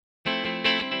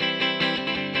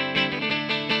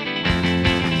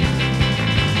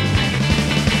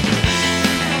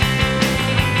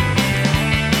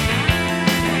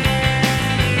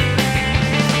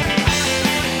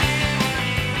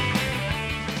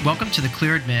Welcome to the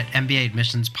Clear Admit MBA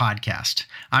Admissions Podcast.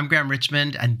 I'm Graham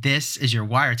Richmond, and this is your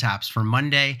Wire Taps for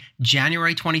Monday,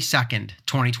 January 22nd,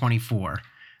 2024.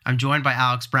 I'm joined by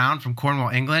Alex Brown from Cornwall,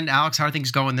 England. Alex, how are things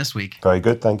going this week? Very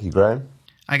good, thank you, Graham.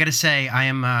 I got to say,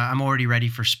 I'm already ready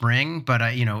for spring, but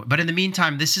in the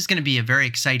meantime, this is going to be a very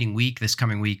exciting week this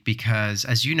coming week because,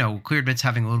 as you know, Clear Admit's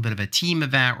having a little bit of a team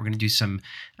event. We're going to do some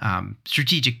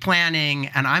strategic planning,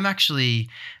 and I'm actually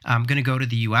going to go to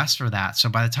the U.S. for that. So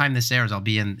by the time this airs, I'll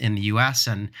be in the U.S.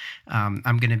 and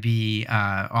I'm going to be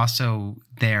also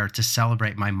there to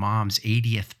celebrate my mom's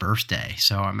 80th birthday.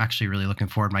 So I'm actually really looking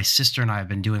forward. My sister and I have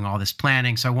been doing all this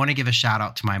planning. So I want to give a shout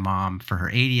out to my mom for her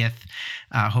 80th.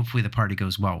 Hopefully the party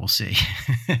goes well. We'll see.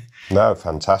 No,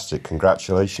 fantastic.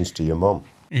 Congratulations to your mom.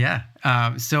 Yeah.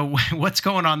 So what's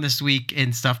going on this week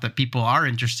in stuff that people are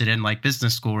interested in, like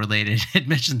business school related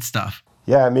admission stuff?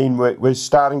 Yeah, I mean, we're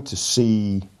starting to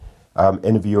see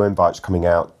interview invites coming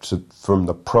out from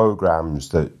the programs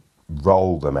that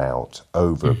roll them out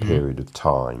over a period of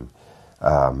time.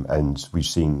 And we've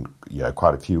seen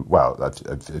quite a few,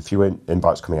 a few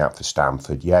invites coming out for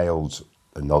Stanford. Yale's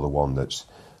another one that's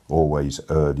always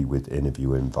early with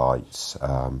interview invites,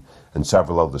 and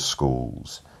several other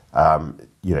schools.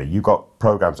 You've got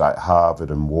programs like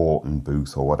Harvard and Wharton,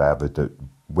 Booth or whatever that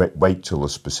wait till a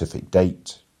specific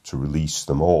date to release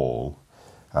them all.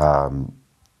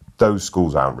 Those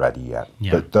schools aren't ready yet.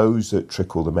 Yeah. But those that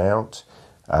trickle them out,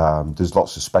 there's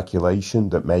lots of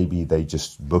speculation that maybe they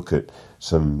just look at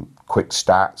some quick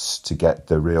stats to get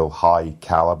the real high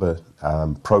caliber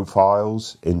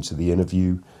profiles into the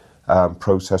interview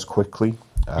process quickly.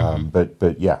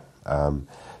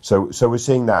 So we're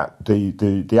seeing that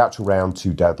the actual round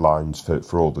 2 deadlines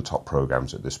for all the top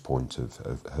programs at this point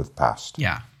have passed.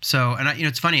 Yeah. So, and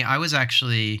it's funny, I was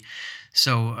actually,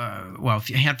 a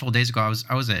handful of days ago, I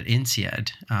was at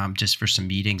INSEAD just for some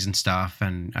meetings and stuff.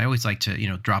 And I always like to,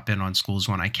 drop in on schools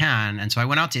when I can. And so I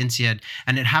went out to INSEAD,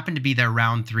 and it happened to be their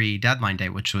round 3 deadline day,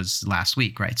 which was last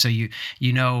week, right? So I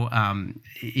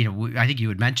think you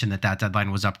had mentioned that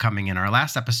deadline was upcoming in our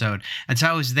last episode. And so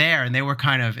I was there, and they were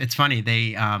it's funny.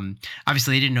 They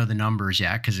obviously they didn't know the numbers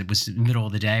yet because it was middle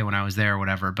of the day when I was there or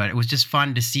whatever. But it was just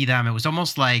fun to see them. It was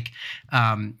almost like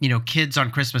kids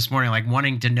on Christmas morning, like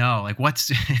wanting to know, like,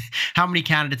 how many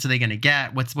candidates are they going to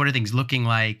get? What are things looking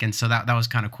like? And so that was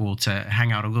kind of cool to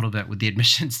hang out a little bit with the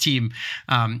admissions team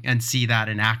and see that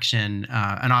in action.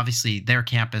 And obviously their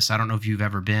campus, I don't know if you've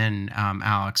ever been,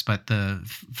 Alex, but the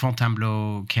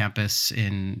Fontainebleau campus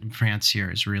in France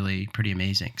here is really pretty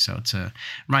amazing. So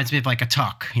reminds me of like a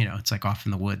tuck, it's like off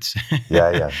in the woods.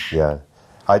 Yeah.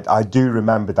 I do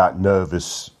remember that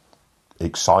nervous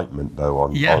excitement though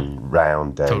on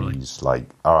round days. Totally. Like,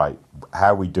 all right,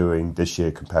 how are we doing this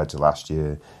year compared to last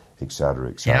year, et cetera,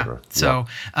 et cetera. Yeah. So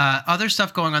other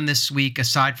stuff going on this week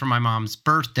aside from my mom's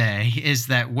birthday is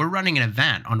that we're running an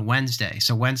event on Wednesday.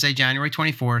 So Wednesday, January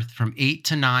 24th from 8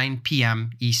 to 9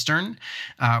 p.m. Eastern.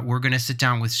 We're going to sit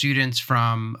down with students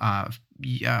from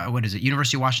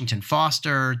University of Washington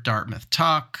Foster, Dartmouth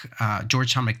Tuck,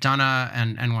 Georgetown McDonough,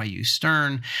 and NYU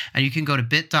Stern. And you can go to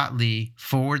bit.ly/CA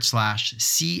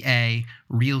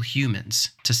Real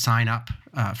Humans to sign up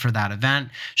for that event.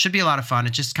 Should be a lot of fun.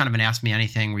 It's just kind of an Ask Me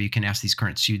Anything where you can ask these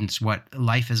current students what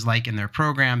life is like in their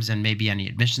programs and maybe any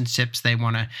admissions tips they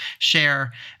want to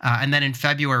share. And then in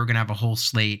February, we're going to have a whole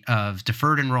slate of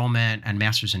deferred enrollment and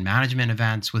Masters in Management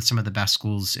events with some of the best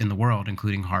schools in the world,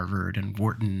 including Harvard and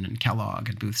Wharton and Kellogg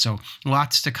and Booth. So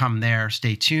lots to come there.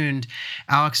 Stay tuned.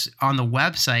 Alex, on the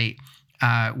website,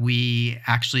 we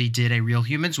actually did a Real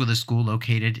Humans with a school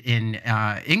located in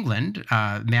England,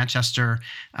 Manchester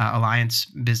Alliance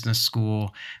Business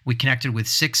School. We connected with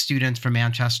 6 students from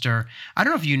Manchester. I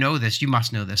don't know if you know this, you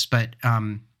must know this, but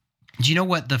do you know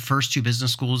what the first 2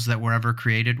 business schools that were ever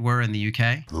created were in the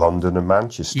UK? London and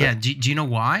Manchester. Yeah. Do you know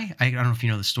why? I don't know if you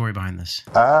know the story behind this.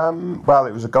 Well,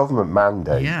 it was a government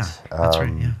mandate. Yeah, that's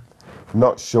right, yeah.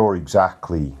 Not sure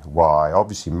exactly why.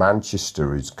 Obviously,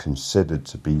 Manchester is considered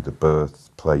to be the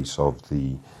birthplace of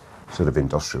the sort of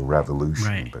industrial revolution.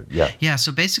 Right. But yeah. Yeah.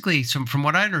 So basically, from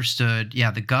what I understood,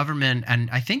 the government, and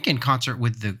I think in concert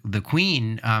with the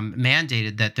Queen,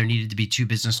 mandated that there needed to be 2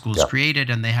 business schools created,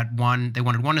 and they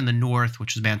wanted one in the north,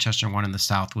 which was Manchester, and one in the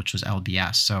south, which was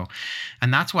LBS. So,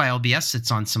 and that's why LBS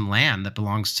sits on some land that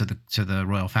belongs to the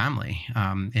royal family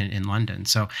in London.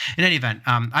 So in any event,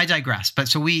 I digress. But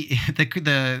so I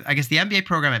guess the MBA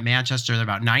program at Manchester, they're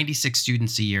about 96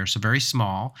 students a year, so very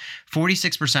small,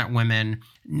 46% women,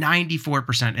 90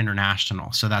 94%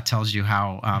 international. So that tells you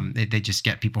how they just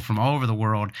get people from all over the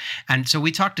world. And so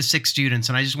we talked to 6 students,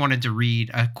 and I just wanted to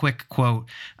read a quick quote.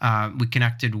 We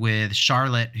connected with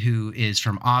Charlotte, who is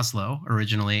from Oslo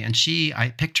originally, and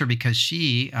I picked her because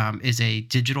she is a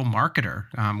digital marketer,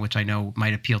 which I know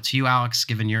might appeal to you, Alex,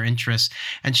 given your interests.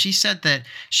 And she said that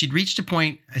she'd reached a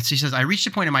point. She says, I reached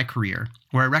a point in my career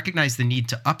where I recognized the need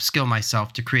to upskill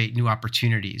myself to create new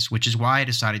opportunities, which is why I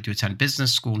decided to attend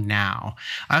business school now.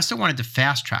 I also wanted to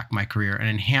fast track my career and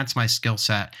enhance my skill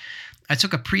set. I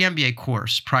took a pre-MBA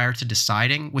course prior to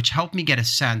deciding, which helped me get a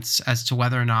sense as to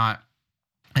whether or not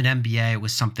an MBA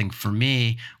was something for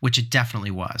me, which it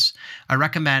definitely was. I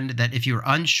recommend that if you're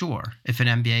unsure if an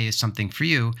MBA is something for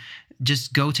you,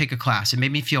 just go take a class. It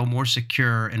made me feel more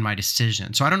secure in my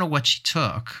decision. So I don't know what she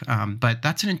took, but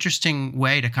that's an interesting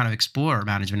way to kind of explore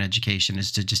management education,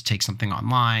 is to just take something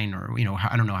online, or,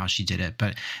 I don't know how she did it.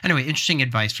 But anyway, interesting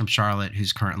advice from Charlotte,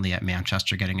 who's currently at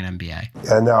Manchester getting an MBA.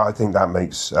 Yeah, no, I think that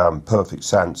makes perfect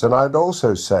sense. And I'd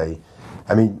also say,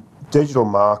 digital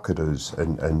marketers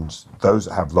and those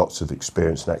that have lots of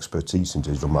experience and expertise in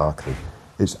digital marketing,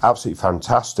 it's absolutely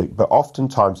fantastic, but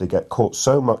oftentimes they get caught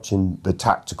so much in the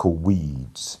tactical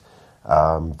weeds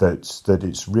that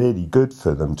it's really good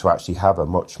for them to actually have a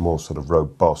much more sort of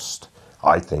robust,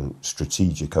 I think,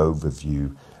 strategic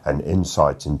overview and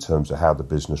insight in terms of how the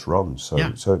business runs. So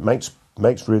it makes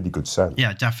really good sense.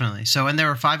 Yeah, definitely. So, and there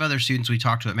were 5 other students we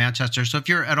talked to at Manchester. So if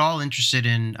you're at all interested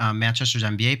in Manchester's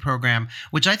MBA program,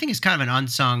 which I think is kind of an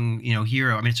unsung,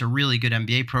 hero. It's a really good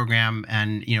MBA program,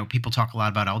 and, people talk a lot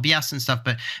about LBS and stuff,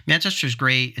 but Manchester's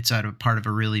great. It's at a part of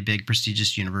a really big,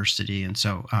 prestigious university. And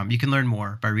so you can learn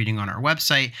more by reading on our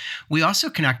website. We also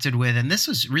connected with, and this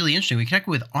was really interesting, we connected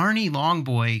with Arnie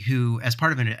Longboy, who, as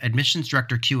part of an admissions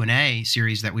director Q&A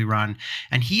series that we run,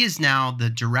 and he is now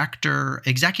the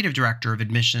executive director of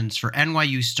admissions for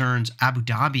NYU Stern's Abu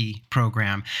Dhabi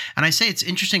program. And I say it's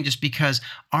interesting just because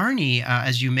Arnie,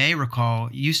 as you may recall,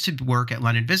 used to work at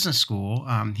London Business School.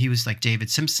 He was like David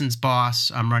Simpson's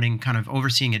boss, running, kind of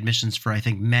overseeing admissions for, I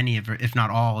think, many of, if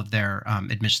not all of their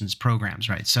admissions programs,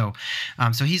 right? So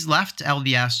he's left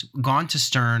LBS, gone to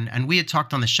Stern, and we had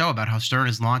talked on the show about how Stern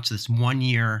has launched this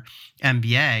 1-year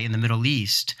MBA in the Middle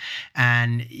East.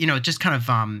 And, just kind of,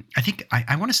 I think,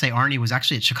 I want to say Arnie was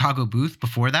actually at Chicago Booth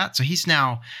before that. So he's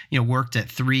now, worked at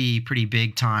 3 pretty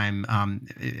big time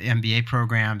MBA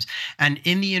programs. And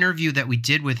in the interview that we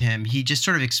did with him, he just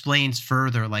sort of explains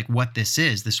further, like, what this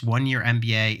is, this 1-year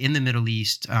MBA in the Middle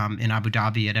East, in Abu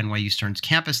Dhabi at NYU Stern's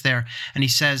campus there. And he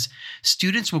says,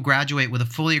 students will graduate with a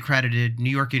fully accredited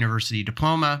New York University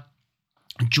diploma,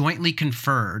 jointly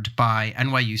conferred by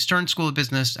NYU Stern School of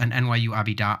Business and NYU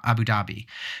Abu Dhabi.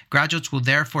 Graduates will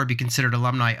therefore be considered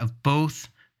alumni of both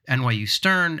NYU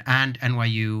Stern and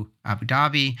NYU Abu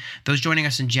Dhabi. Those joining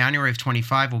us in January of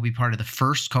 25 will be part of the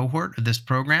first cohort of this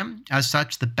program. As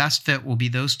such, the best fit will be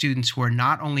those students who are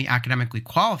not only academically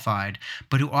qualified,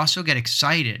 but who also get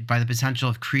excited by the potential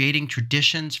of creating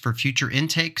traditions for future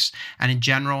intakes, and in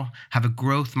general have a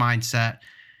growth mindset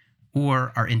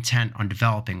or are intent on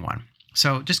developing one.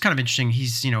 So just kind of interesting.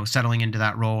 He's, settling into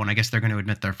that role, and I guess they're going to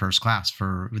admit their first class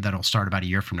that'll start about a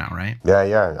year from now, right?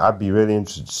 Yeah. I'd be really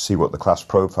interested to see what the class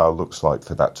profile looks like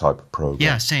for that type of program.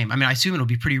 Yeah, same. I assume it'll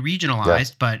be pretty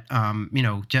regionalized, but,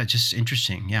 just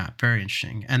interesting. Yeah, very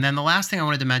interesting. And then the last thing I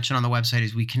wanted to mention on the website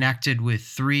is we connected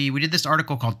with we did this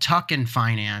article called Tuck in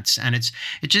Finance, and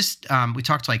we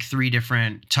talked to like 3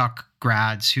 different Tuck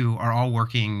grads who are all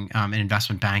working in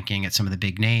investment banking at some of the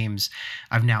big names.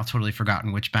 I've now totally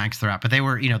forgotten which banks they're at, but they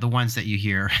were, the ones that you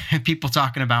hear people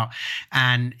talking about.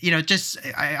 And,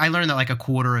 I learned that like a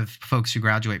quarter of folks who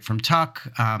graduate from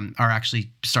Tuck are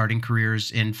actually starting careers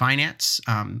in finance,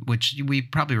 which we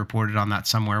probably reported on that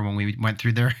somewhere when we went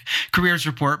through their careers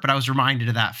report, but I was reminded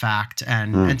of that fact.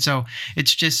 And so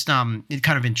it's just it's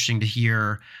kind of interesting to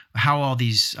hear how all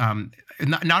these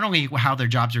not only how their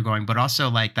jobs are going, but also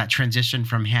like that transition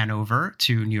from Hanover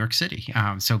to New York City.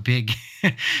 So big,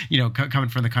 coming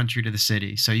from the country to the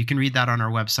city. So you can read that on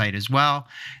our website as well.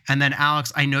 And then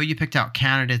Alex, I know you picked out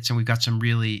candidates, and we've got some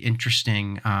really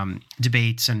interesting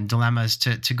debates and dilemmas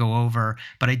to go over,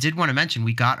 but I did want to mention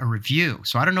we got a review.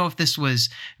 So I don't know if this was,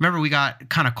 remember we got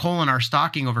kind of coal in our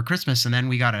stocking over Christmas, and then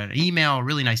we got an email, a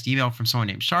really nice email from someone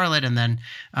named Charlotte. And then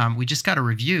we just got a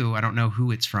review. I don't know who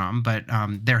it's from, but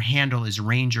their handle is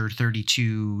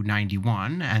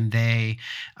Ranger3291, and they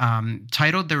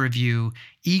titled the review,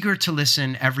 "Eager to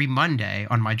Listen Every Monday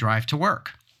on My Drive to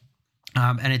Work."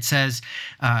 And it says,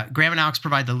 Graham and Alex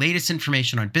provide the latest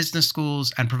information on business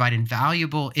schools and provide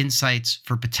invaluable insights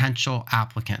for potential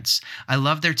applicants. I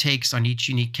love their takes on each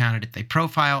unique candidate they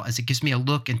profile, as it gives me a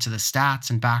look into the stats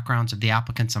and backgrounds of the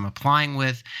applicants I'm applying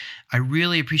with. I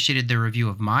really appreciated their review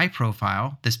of my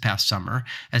profile this past summer,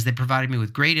 as they provided me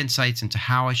with great insights into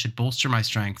how I should bolster my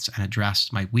strengths and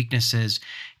address my weaknesses.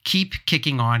 Keep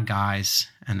kicking on, guys.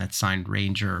 And that's signed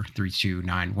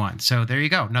Ranger3291. So there you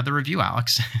go. Another review,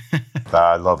 Alex.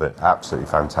 I love it. Absolutely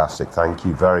fantastic. Thank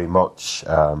you very much.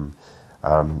 For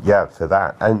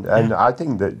that. And I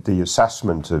think that the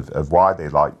assessment of why they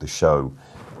like the show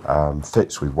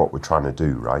fits with what we're trying to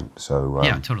do, right? So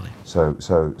yeah, totally.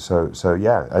 So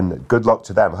yeah, and good luck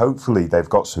to them. Hopefully they've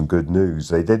got some good news.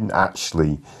 They didn't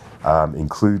actually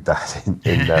include that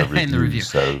in their review. In the review.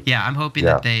 So, yeah, I'm hoping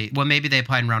that maybe they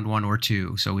applied in round 1 or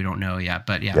 2, so we don't know yet.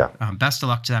 But best of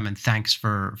luck to them, and thanks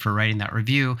for writing that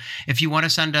review. If you want to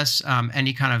send us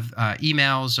any kind of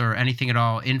emails or anything at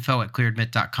all,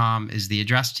 info@clearadmit.com is the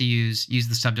address to use. Use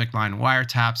the subject line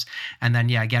wiretaps. And then,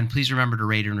 again, please remember to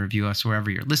rate and review us wherever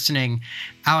you're listening.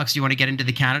 Alex, do you want to get into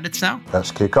the candidates now?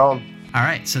 Let's kick on. All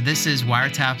right, so this is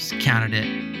Wiretaps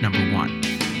candidate number 1.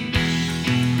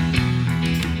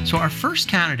 So our first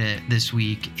candidate this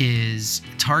week is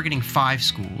targeting 5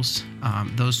 schools.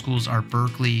 Those schools are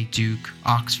Berkeley, Duke,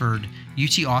 Oxford,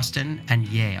 UT Austin, and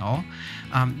Yale.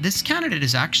 This candidate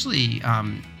has actually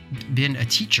been a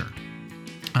teacher,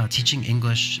 teaching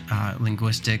English,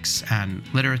 linguistics, and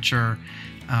literature,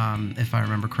 if I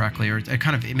remember correctly, or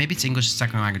maybe it's English as a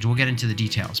second language. We'll get into the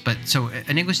details. But so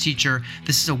an English teacher,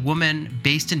 this is a woman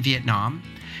based in Vietnam.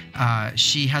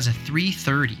 She has a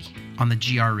 330 on the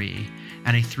GRE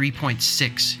and a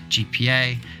 3.6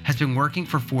 GPA, has been working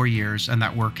for 4 years, and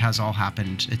that work has all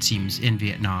happened, it seems, in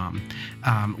Vietnam.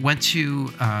 Went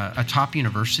to a top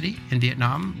university in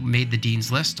Vietnam, made the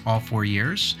dean's list all 4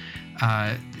 years.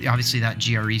 Obviously, that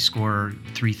GRE score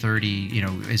 330,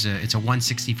 it's a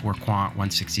 164 quant,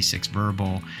 166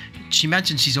 verbal. She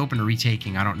mentioned she's open to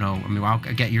retaking. I don't know. I mean, I'll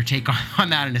get your take on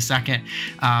that in a second.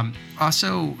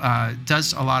 Also,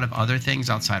 does a lot of other things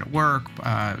outside of work.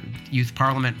 Youth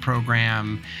Parliament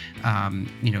program.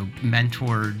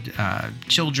 Mentored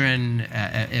children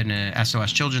in a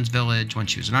SOS Children's Village when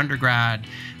she was an undergrad.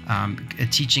 A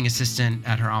teaching assistant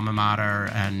at her alma mater,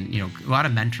 and a lot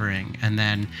of mentoring, and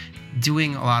then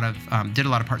doing a lot of did a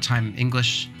lot of part-time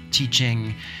English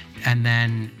teaching, and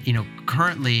then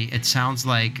currently it sounds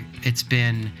like it's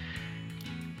been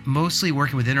mostly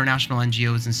working with international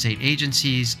NGOs and state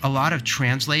agencies, a lot of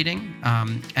translating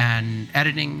and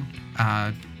editing.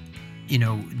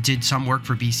 Did some work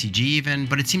for BCG even,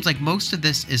 but it seems like most of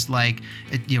this is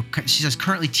she says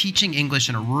currently teaching English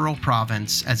in a rural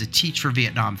province as a Teach for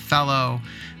Vietnam fellow.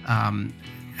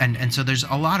 And so there's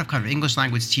a lot of kind of English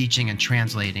language teaching and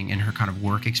translating in her kind of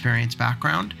work experience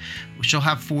background. She'll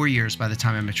have 4 years by the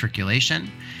time of matriculation,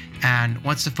 and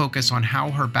wants to focus on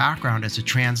how her background as a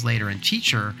translator and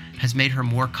teacher has made her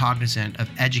more cognizant of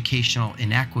educational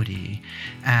inequity,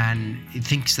 and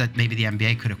thinks that maybe the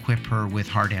MBA could equip her with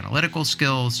hard analytical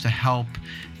skills to help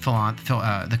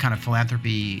the kind of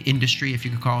philanthropy industry, if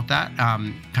you could call it that,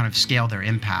 kind of scale their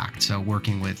impact. So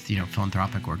working with,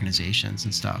 philanthropic organizations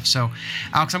and stuff. So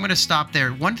Alex, I'm going to stop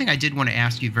there. One thing I did want to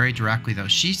ask you very directly, though,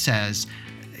 she says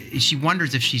she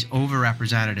wonders if she's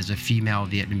overrepresented as a female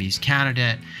Vietnamese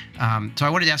candidate. So I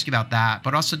wanted to ask you about that,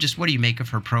 but also just what do you make of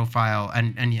her profile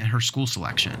and her school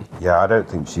selection? Yeah, I don't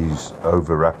think she's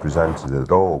overrepresented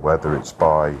at all, whether it's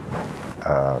by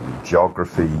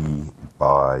geography,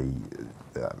 by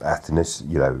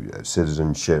ethnicity,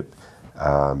 citizenship,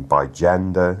 by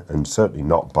gender, and certainly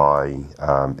not by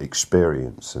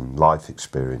experience and life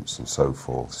experience and so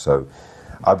forth. So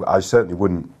I certainly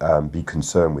wouldn't be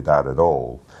concerned with that at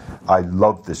all. I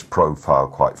love this profile,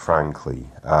 quite frankly.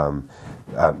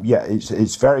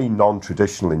 It's very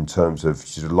non-traditional in terms of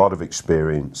she's a lot of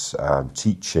experience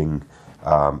teaching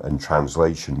and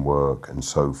translation work and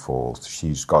so forth.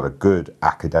 She's got a good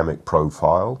academic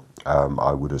profile,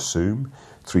 I would assume,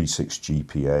 3.6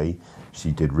 GPA.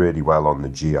 She did really well on the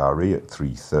GRE at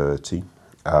 330.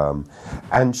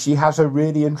 And she has a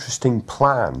really interesting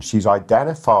plan. She's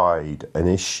identified an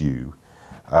issue,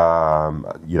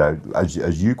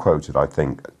 as you quoted, I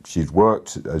think. She's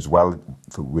worked as well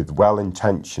with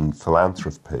well-intentioned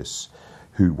philanthropists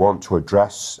who want to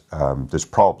address this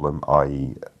problem,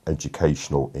 i.e.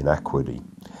 educational inequity,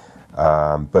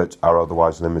 but are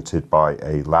otherwise limited by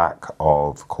a lack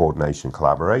of coordination and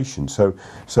collaboration. So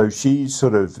she's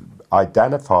sort of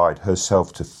identified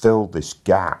herself to fill this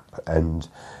gap, and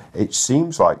it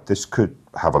seems like this could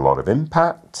have a lot of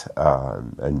impact,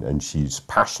 and she's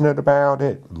passionate about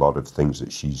it. A lot of things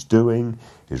that she's doing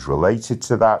is related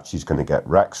to that. She's going to get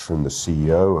recs from the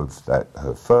CEO of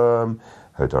her firm,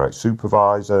 her direct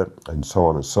supervisor, and so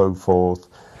on and so forth.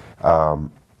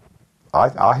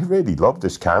 I really love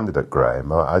this candidate,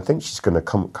 Graham. I think she's going to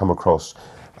come across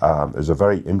as a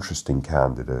very interesting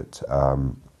candidate,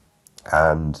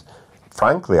 and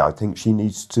frankly, I think she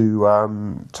needs to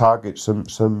target some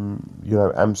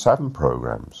M7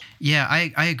 programs. Yeah,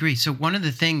 I agree. So one of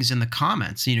the things in the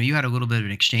comments, you had a little bit of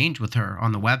an exchange with her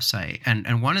on the website,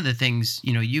 and one of the things,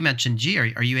 you mentioned, gee,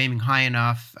 are you aiming high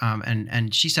enough?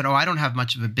 And she said, oh, I don't have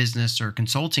much of a business or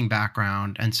consulting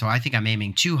background, and so I think I'm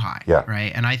aiming too high,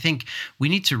 right? And I think we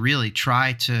need to really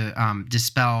try to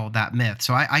dispel that myth.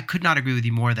 So I could not agree with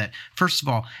you more that, first of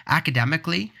all,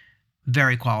 academically,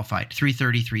 very qualified,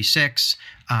 330,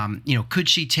 3.6. Could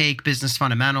she take business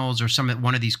fundamentals or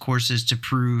one of these courses to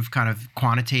prove kind of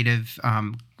quantitative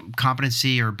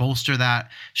competency or bolster that?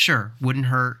 Sure, wouldn't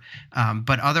hurt.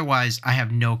 But otherwise, I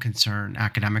have no concern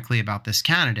academically about this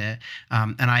candidate.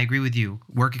 And I agree with you.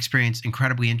 Work experience,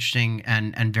 incredibly interesting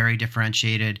and very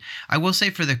differentiated. I will say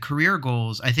for the career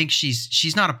goals, I think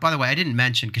she's not, by the way, I didn't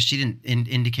mention because she didn't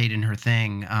indicate in her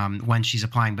thing when she's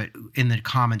applying, but in the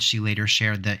comments she later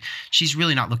shared that she's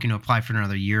really not looking to apply for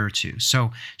another year or two.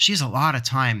 So she has a lot of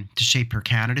time to shape her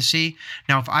candidacy.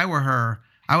 Now, if I were her,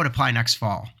 I would apply next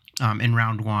fall. In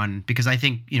round one, because I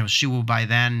think, she will by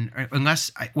then,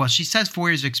 she says 4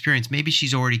 years of experience, maybe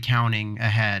she's already counting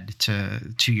ahead to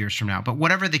 2 years from now. But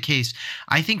whatever the case,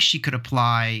 I think she could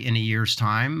apply in a year's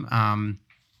time. And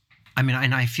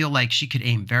I feel like she could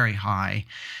aim very high.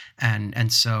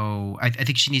 And so I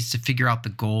think she needs to figure out the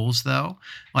goals, though.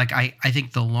 Like, I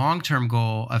think the long-term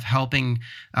goal of helping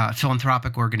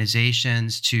philanthropic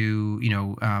organizations to,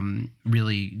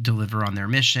 really deliver on their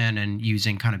mission and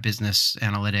using kind of business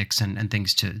analytics and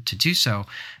things to do so,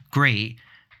 great.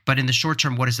 But in the short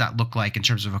term, what does that look like in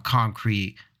terms of a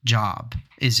concrete job?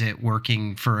 Is it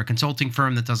working for a consulting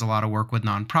firm that does a lot of work with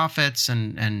nonprofits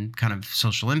and kind of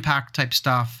social impact type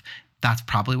stuff? That's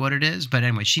probably what it is. But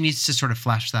anyway, she needs to sort of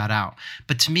flesh that out.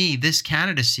 But to me, this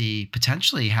candidacy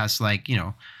potentially has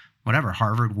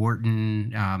Harvard,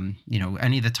 Wharton,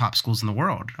 any of the top schools in the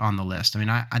world on the list.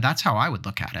 That's how I would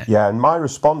look at it. Yeah, and my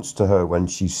response to her when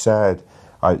she says,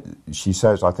 I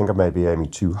think I may be aiming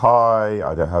too high.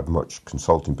 I don't have much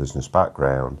consulting business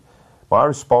background. My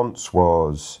response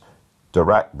was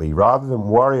directly, rather than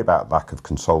worry about lack of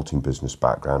consulting business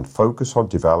background, focus on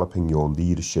developing your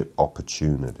leadership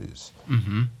opportunities.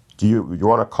 Mm-hmm. Do you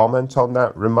want to comment on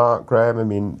that remark,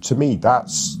 Graham? To me,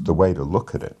 that's the way to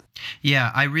look at it.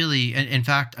 Yeah, I really, in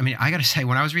fact, I got to say,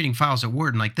 when I was reading files at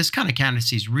Wharton, this kind of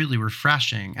candidacy is really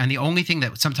refreshing. And the only thing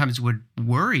that sometimes would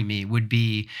worry me would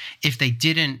be if they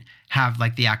didn't have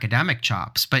the academic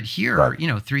chops. But here, right.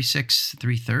 3.6,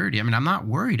 3.30, I'm not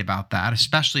worried about that,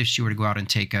 especially if she were to go out and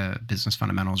take a business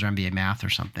fundamentals or MBA math or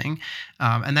something.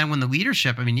 And then when the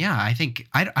leadership, I think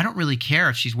I don't really care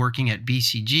if she's working at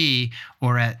BCG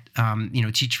or at,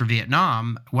 Teach for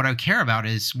Vietnam. What I care about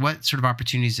is what sort of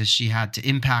opportunities has she had to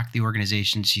impact the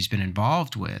organizations she's been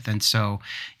involved with. And so,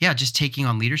 just taking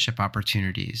on leadership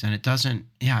opportunities. And it doesn't,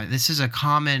 this is a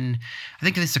common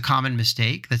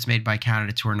mistake that's made by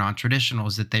candidates who are non-traditional,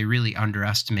 is that they really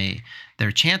underestimate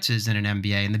their chances in an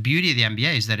MBA. And the beauty of the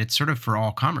MBA is that it's sort of for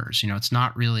all comers. It's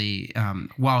not really,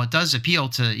 while it does appeal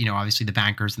to, obviously the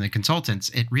bankers and the consultants,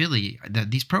 it really,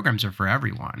 these programs are for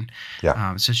everyone.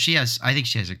 Yeah. So I think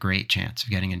she has a great chance of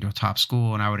getting into a top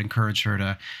school. And I would encourage her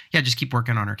to, just keep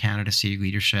working on her candidacy,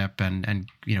 leadership, and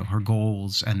her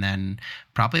goals, and then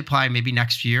probably apply maybe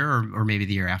next year or maybe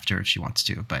the year after if she wants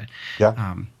to. But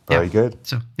very good.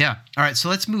 So, all right. So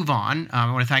let's move on. I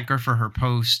want to thank her for her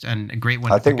post, and a great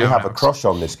one. I think we have a crush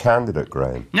on this candidate,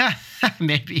 Graham. Yeah,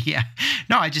 maybe. Yeah.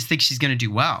 No, I just think she's going to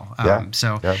do well.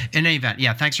 In any event,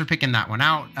 thanks for picking that one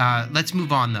out. Let's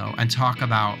move on, though, and talk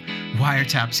about Wire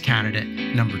Taps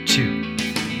candidate number 2.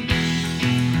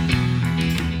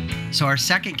 So our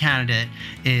second candidate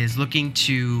is looking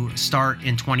to start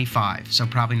in 25, so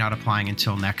probably not applying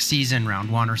until next season,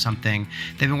 round 1 or something.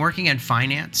 They've been working in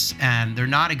finance, and they're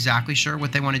not exactly sure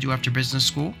what they want to do after business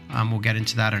school. We'll get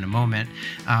into that in a moment.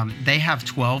 They have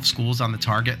 12 schools on the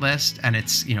target list, and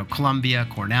it's Columbia,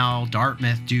 Cornell,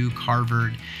 Dartmouth, Duke,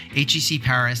 Harvard, HEC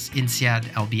Paris, INSEAD,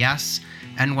 LBS,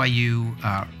 NYU,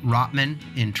 Rotman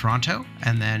in Toronto,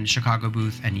 and then Chicago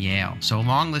Booth and Yale. So a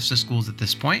long list of schools at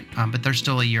this point, but they're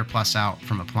still a year plus out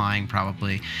from applying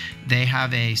probably. They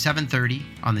have a 730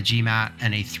 on the GMAT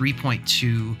and a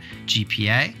 3.2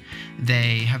 GPA.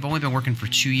 They have only been working for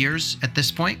 2 years at this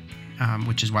point.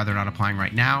 which is why they're not applying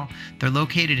right now. They're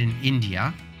located in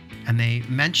India, and they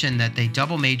mentioned that they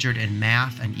double majored in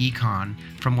math and econ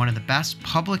from one of the best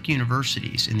public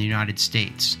universities in the United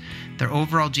States. Their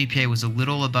overall GPA was a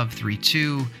little above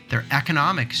 3.2. Their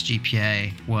economics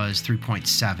GPA was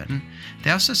 3.7.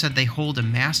 They also said they hold a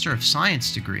Master of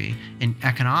Science degree in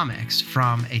economics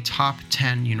from a top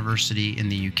 10 university in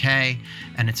the UK,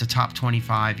 and it's a top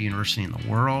 25 university in the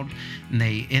world. And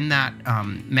they, in that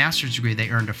master's degree, they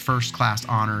earned a first-class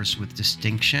honors with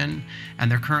distinction, and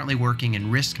they're currently working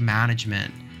in risk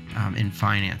management in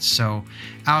finance. So,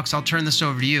 Alex, I'll turn this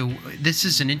over to you. This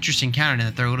is an interesting candidate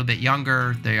that they're a little bit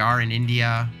younger. They are in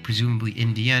India, presumably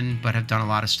Indian, but have done a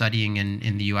lot of studying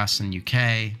in the US and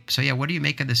UK. So, yeah, what do you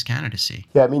make of this candidacy?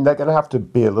 Yeah, I mean, they're going to have to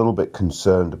be a little bit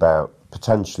concerned about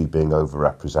potentially being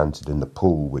overrepresented in the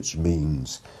pool, which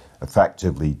means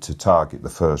effectively to target the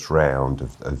first round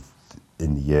of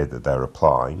in the year that they're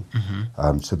applying.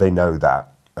 So they know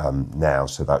that now,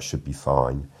 so that should be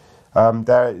fine.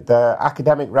 Their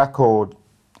academic record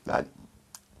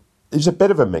is a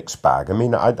bit of a mixed bag. I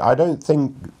mean, I don't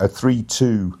think a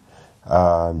 3.2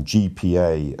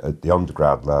 GPA at the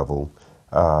undergrad level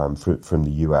from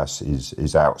the US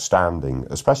is outstanding,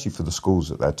 especially for the schools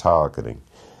that they're targeting.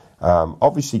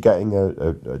 Obviously, getting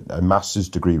a master's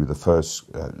degree with a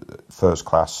first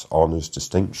class honours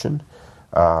distinction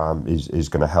is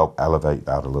going to help elevate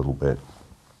that a little bit.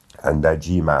 And their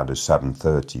GMAT of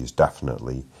 730 is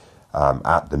definitely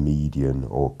at the median,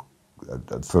 or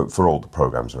for all the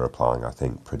programs they're applying, I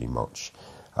think, pretty much.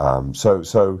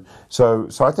 So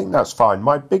I think that's fine.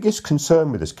 My biggest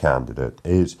concern with this candidate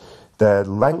is their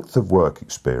length of work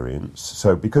experience.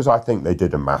 So because I think they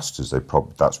did a master's,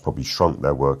 that's probably shrunk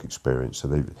their work experience. So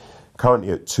they're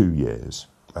currently at 2 years.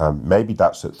 Maybe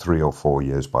that's at 3 or 4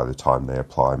 years by the time they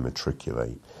apply and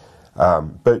matriculate.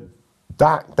 But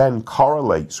that then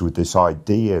correlates with this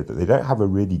idea that they don't have a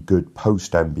really good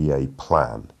post-MBA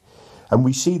plan. And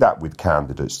we see that with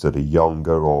candidates that are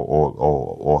younger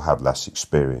or have less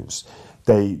experience.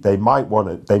 They might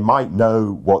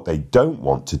know what they don't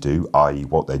want to do, i.e.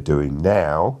 what they're doing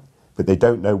now, but they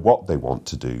don't know what they want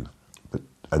to do.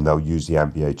 And they'll use the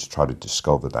MBA to try to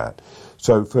discover that.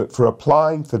 So for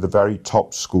applying for the very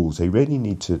top schools, they really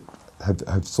need to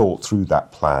have thought through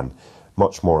that plan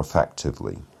much more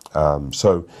effectively.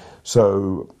 So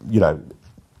you know,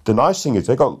 the nice thing is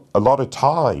they've got a lot of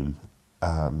time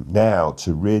now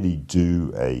to really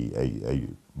do a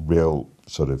real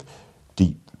sort of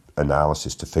deep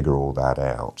analysis to figure all that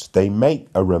out. They make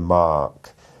a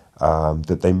remark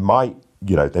that they might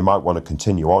want to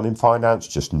continue on in finance,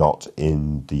 just not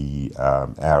in the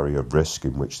area of risk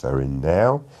in which they're in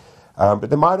now. But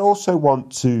they might also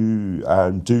want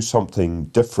to do something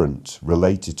different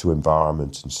related to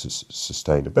environment and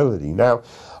sustainability. Now,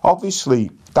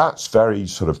 obviously, that's very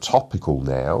sort of topical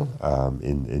now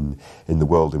in the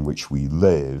world in which we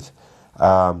live.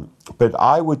 But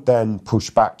I would then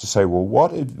push back to say, well,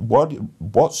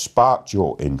 what sparked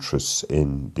your interests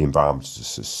in the environment and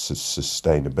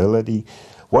sustainability?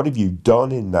 What have you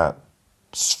done in that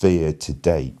sphere to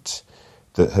date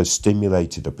that has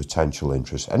stimulated a potential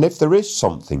interest? And if there is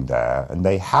something there, and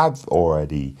they have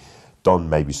already done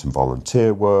maybe some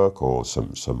volunteer work or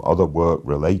some other work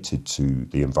related to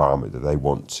the environment that they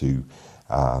want to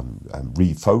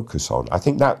refocus on, I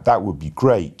think that would be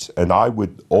great. And I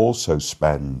would also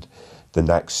spend the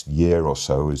next year or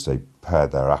so as they prepare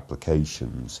their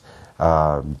applications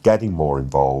getting more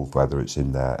involved, whether it's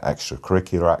in their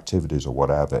extracurricular activities or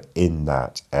whatever, in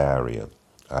that area.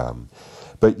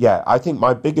 But yeah, I think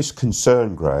my biggest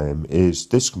concern, Graham, is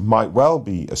this might well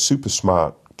be a super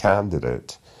smart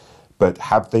candidate, but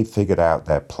have they figured out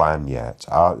their plan yet?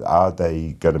 Are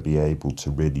they going to be able to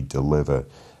really deliver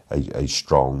a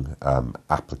strong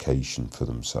application for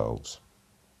themselves?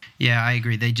 Yeah, I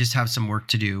agree. They just have some work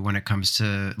to do when it comes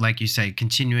to, like you say,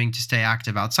 continuing to stay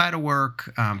active outside of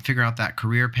work, figure out that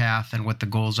career path and what the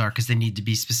goals are, because they need to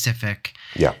be specific.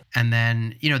 Yeah. And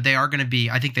then, I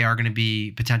think they are going to be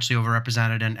potentially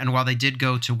overrepresented. And while they did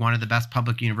go to one of the best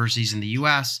public universities in the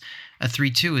U.S., a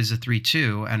 3.2 is a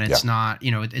 3.2, and it's not,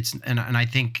 and I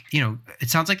think, it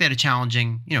sounds like they had a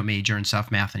challenging, major in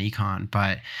stuff, math and econ,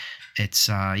 but it's,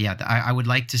 I would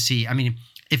like to see,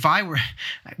 if I were,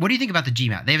 what do you think about the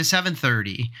GMAT? They have a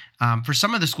 730. For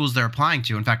some of the schools they're applying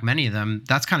to, in fact, many of them,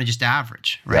 that's kind of just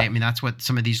average, right? Yeah. That's what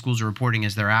some of these schools are reporting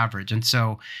as their average. And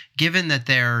so given that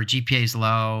their GPA is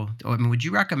low, would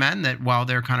you recommend that while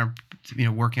they're kind of,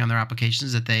 working on their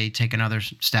applications, that they take another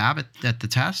stab at the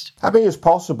test? It's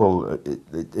possible.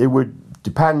 It would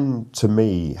depend to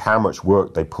me how much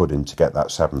work they put in to get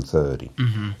that 730.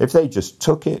 Mm-hmm. If they just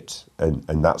took it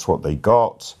and that's what they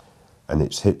got, then I and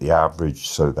it's hit the average,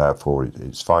 so therefore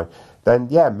it's fine, then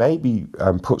yeah, maybe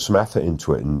put some effort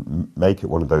into it and make it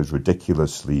one of those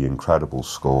ridiculously incredible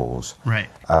scores, right?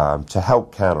 To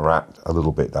help counteract a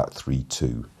little bit that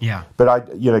 3-2. Yeah.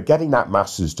 But getting that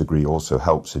master's degree also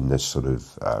helps in this sort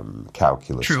of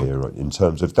calculus True. here in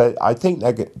terms of I think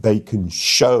they can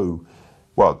show.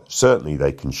 Well, certainly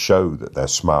they can show that they're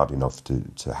smart enough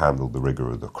to handle the rigor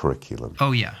of the curriculum.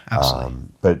 Oh yeah,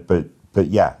 absolutely. But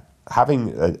yeah, having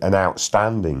an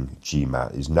outstanding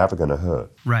GMAT is never going to hurt.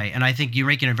 Right, and I think you're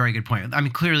making a very good point. I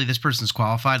mean, clearly this person's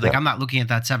qualified. Like, I'm not looking at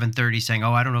that 730 saying,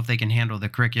 "Oh, I don't know if they can handle the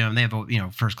curriculum." They have,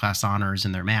 first class honors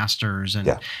in their masters,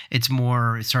 and it's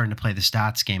starting to play the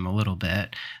stats game a little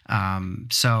bit.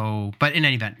 But in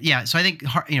any event, yeah. So I think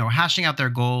hashing out their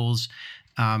goals,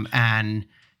 and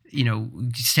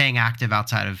staying active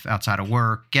outside of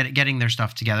work, getting their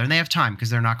stuff together, and they have time because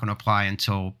they're not going to apply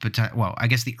until I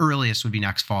guess the earliest would be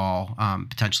next fall,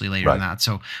 potentially later than that.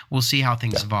 So we'll see how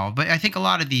things evolve. But I think a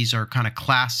lot of these are kind of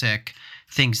classic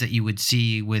things that you would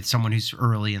see with someone who's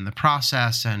early in the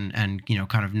process and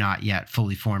kind of not yet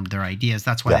fully formed their ideas.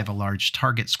 That's why they have a large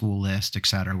target school list, et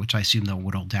cetera, which I assume they'll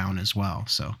whittle down as well.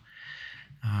 So.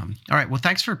 All right. Well,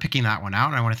 thanks for picking that one out.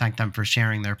 And I want to thank them for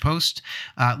sharing their post.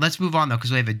 Let's move on, though, because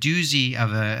we have a doozy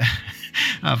of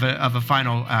a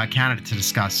final candidate to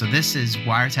discuss. So this is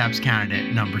Wire Taps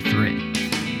candidate number 3.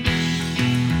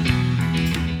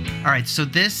 All right. So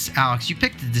this, Alex, you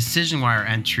picked the decision wire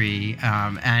entry.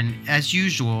 And as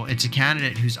usual, it's a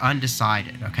candidate who's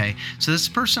undecided. Okay. So this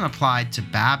person applied to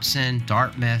Babson,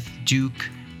 Dartmouth, Duke,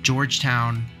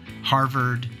 Georgetown,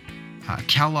 Harvard,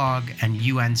 Kellogg, and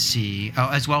UNC,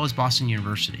 as well as Boston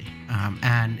University.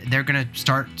 And they're going to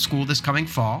start school this coming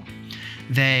fall.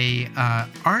 They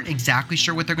aren't exactly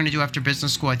sure what they're going to do after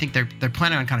business school. I think they're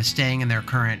planning on kind of staying in their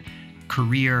current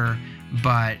career,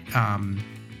 but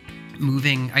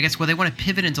moving, I guess, they want to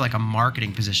pivot into like a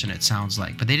marketing position, it sounds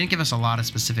like, but they didn't give us a lot of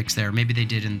specifics there. Maybe they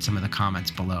did in some of the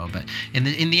comments below, but in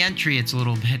the entry, it's a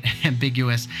little bit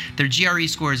ambiguous. Their GRE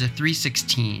score is a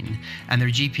 316 and their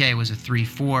GPA was a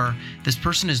 3.4. This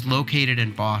person is located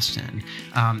in Boston.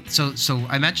 So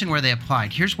I mentioned where they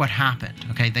applied. Here's what happened.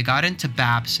 Okay. They got into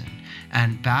Babson,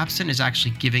 and Babson is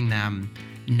actually giving them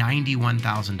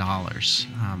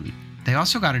 $91,000. They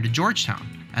also got into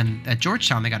Georgetown. And at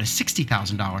Georgetown, they got a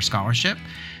 $60,000 scholarship.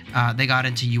 They got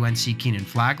into UNC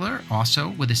Kenan-Flagler,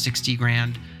 also with a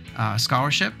 $60,000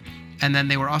 scholarship. And then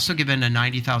they were also given a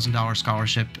 $90,000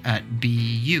 scholarship at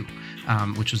BU,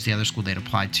 which was the other school they'd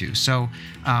applied to. So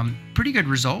pretty good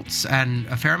results and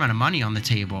a fair amount of money on the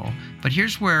table. But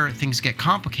here's where things get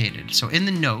complicated. So in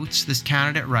the notes, this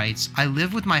candidate writes, "I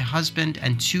live with my husband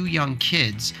and 2 young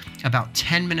kids about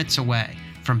 10 minutes away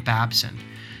from Babson.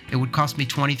 It would cost me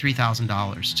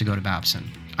 $23,000 to go to Babson.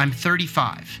 I'm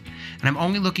 35, and I'm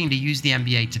only looking to use the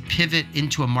MBA to pivot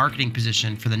into a marketing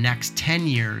position for the next 10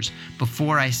 years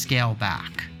before I scale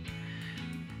back.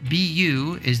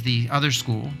 BU is the other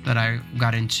school that I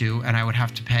got into, and I would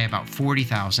have to pay about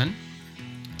 $40,000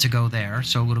 to go there,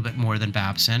 so a little bit more than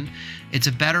Babson. It's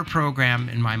a better program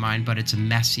in my mind, but it's a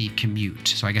messy commute.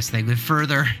 So I guess they live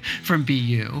further from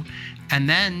BU. And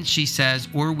then she says,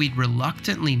 or we'd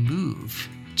reluctantly move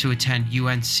to attend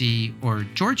UNC or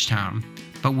Georgetown,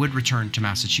 but would return to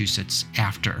Massachusetts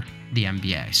after the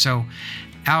MBA. So,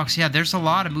 Alex, yeah, there's a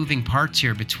lot of moving parts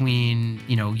here between,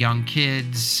 young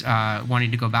kids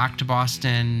wanting to go back to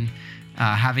Boston,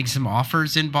 having some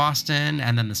offers in Boston,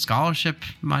 and then the scholarship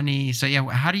money. So, yeah,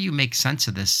 how do you make sense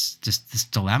of this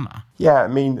dilemma? Yeah, I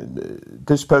mean,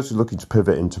 this person is looking to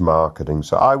pivot into marketing.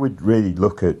 So I would really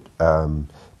look at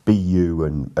BU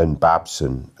and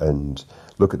Babson and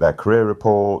look at their career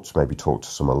reports, maybe talk to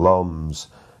some alums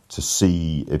to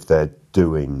see if they're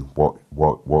doing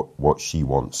what she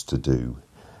wants to do.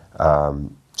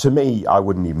 To me, I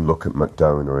wouldn't even look at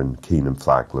McDonough and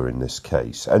Kenan-Flagler in this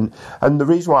case. And the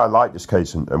reason why I like this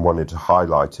case and wanted to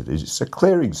highlight it is it's a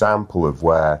clear example of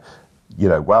where,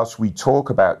 whilst we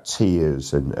talk about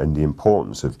tiers and the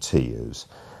importance of tiers,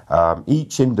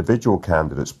 each individual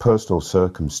candidate's personal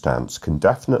circumstance can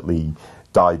definitely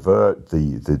divert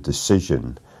the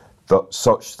decision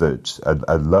such that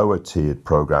a lower tiered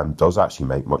program does actually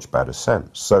make much better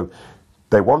sense. So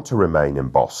they want to remain in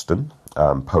Boston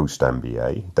post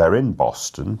MBA. They're in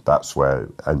Boston. That's where,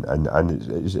 and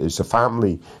it's a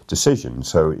family decision.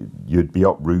 So you'd be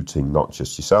uprooting not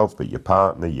just yourself, but your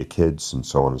partner, your kids, and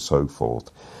so on and so forth.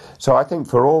 So I think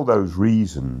for all those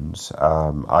reasons,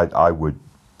 I would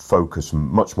focus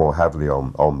much more heavily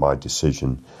on my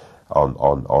decision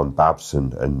on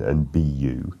Babson and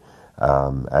BU,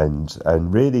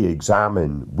 and really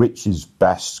examine which is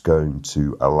best going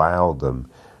to allow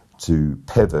them to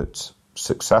pivot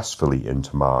successfully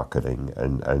into marketing,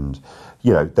 and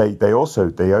you know,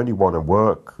 they only want to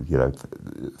work, you know,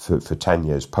 for 10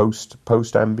 years post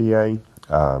MBA,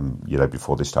 you know,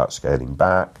 before they start scaling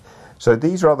back. So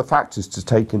these are other factors to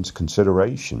take into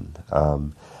consideration,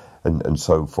 and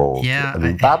so forth. Yeah, I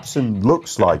mean, Babson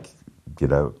looks like, you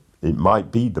know, it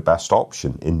might be the best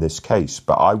option in this case,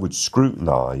 but I would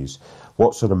scrutinize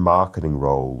what sort of marketing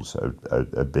roles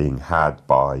are being had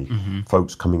by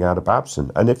folks coming out of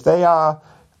Babson. And if they are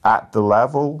at the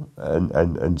level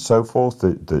and so forth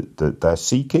that they're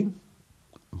seeking,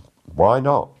 why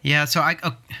not? Yeah, so I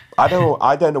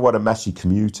don't know what a messy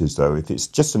commute is, though. If it's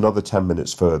just another 10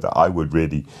 minutes further, I would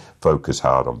really focus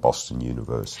hard on Boston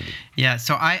University. Yeah,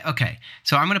 so I'm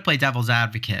going to play devil's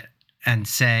advocate and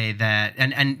say that,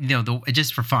 and you know,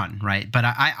 just for fun, right? But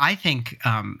I think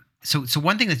so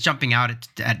one thing that's jumping out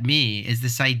at me is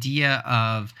this idea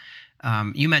of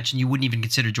you mentioned you wouldn't even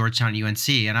consider Georgetown and UNC,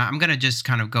 and I'm going to just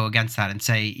kind of go against that and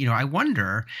say, you know, I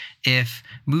wonder if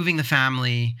moving the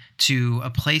family to a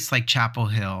place like Chapel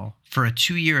Hill for a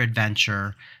 2-year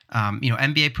adventure, you know,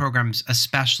 MBA programs,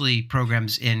 especially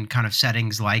programs in kind of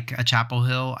settings like a Chapel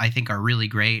Hill, I think are really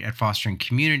great at fostering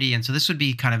community. And so this would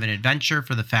be kind of an adventure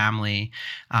for the family.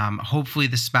 Hopefully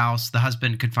the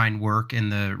husband could find work in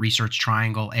the Research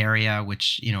Triangle area,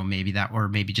 which, you know, maybe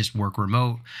just work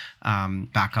remote,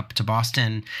 back up to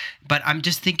Boston. But I'm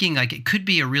just thinking, like, it could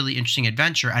be a really interesting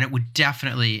adventure, and it would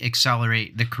definitely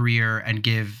accelerate the career and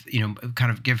give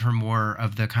her more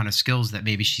of the kind of skills that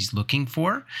maybe she's looking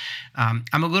for. I'm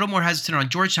a little more hesitant on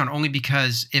Georgetown only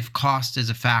because if cost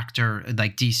is a factor,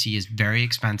 like DC is very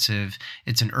expensive.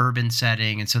 It's an urban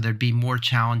setting. And so there'd be more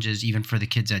challenges even for the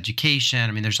kids' education.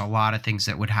 I mean, there's a lot of things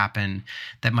that would happen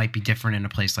that might be different in a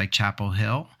place like Chapel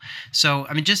Hill. So,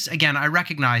 I mean, just again, I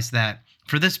recognize that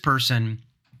for this person,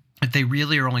 if they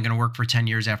really are only going to work for 10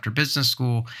 years after business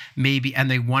school, maybe,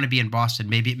 and they want to be in Boston,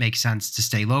 maybe it makes sense to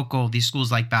stay local. These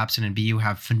schools like Babson and BU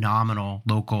have phenomenal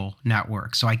local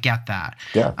networks. So I get that.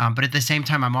 Yeah. But at the same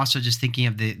time, I'm also just thinking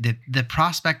of the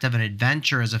prospect of an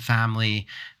adventure as a family,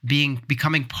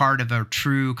 becoming part of a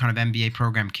true kind of MBA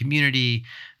program community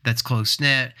that's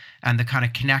close-knit, and the kind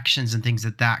of connections and things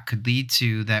that could lead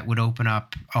to that would open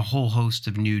up a whole host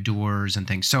of new doors and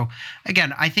things. So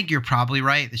again, I think you're probably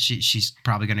right that she's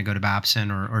probably going to go to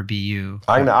Babson or BU.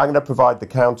 I'm going to provide the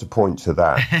counterpoint to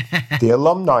that. The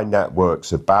alumni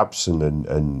networks of Babson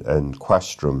and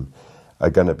Questrom are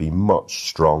going to be much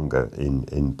stronger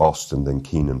in Boston than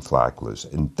Keenan Flagler's,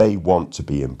 and they want to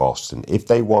be in Boston. If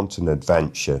they want an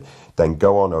adventure, then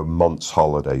go on a month's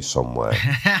holiday somewhere.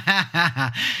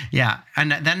 Yeah,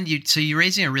 and then you're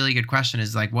raising a really good question.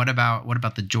 Is like, what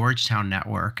about the Georgetown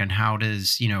network, and how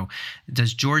does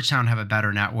Georgetown have a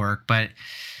better network? But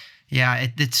yeah,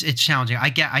 it's challenging. I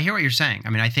hear what you're saying.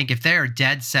 I mean, I think if they're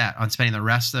dead set on spending the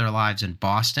rest of their lives in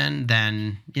Boston,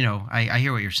 then, you know, I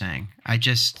hear what you're saying.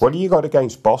 What do you got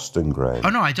against Boston, Graham? Oh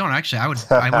no, I don't actually. I would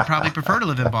probably prefer to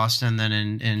live in Boston than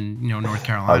in you know, North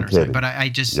Carolina. Or something. But I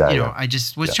just I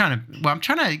just was trying to. Well, I'm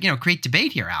trying to, you know, create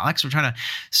debate here, Alex. We're trying to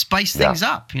spice things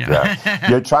up. You know,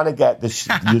 you're trying to get this.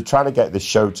 You're trying to get the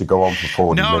show to go on for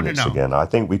 40 minutes again. I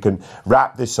think we can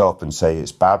wrap this up and say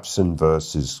it's Babson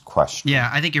versus Questrom. Yeah,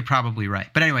 I think you're probably right.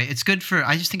 But anyway, it's good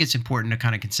I just think it's important to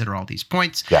kind of consider all these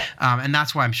points. Yeah. And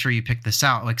that's why I'm sure you picked this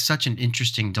out. Like, such an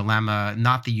interesting dilemma,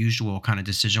 not the usual kind of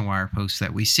decision wire posts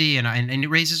that we see. And it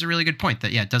raises a really good point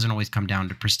that, yeah, it doesn't always come down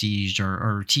to prestige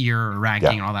or tier or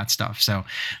ranking and all that stuff. So,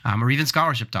 or even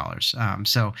scholarship dollars.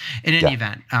 So in any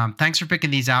event, thanks for picking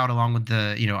these out along with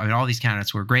all these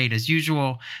candidates were great as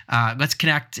usual. Let's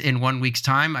connect in 1 week's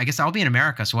time. I guess I'll be in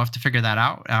America, so we'll have to figure that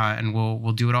out. And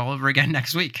we'll do it all over again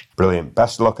next week. Brilliant.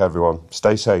 Best of luck, everyone.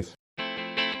 Stay safe.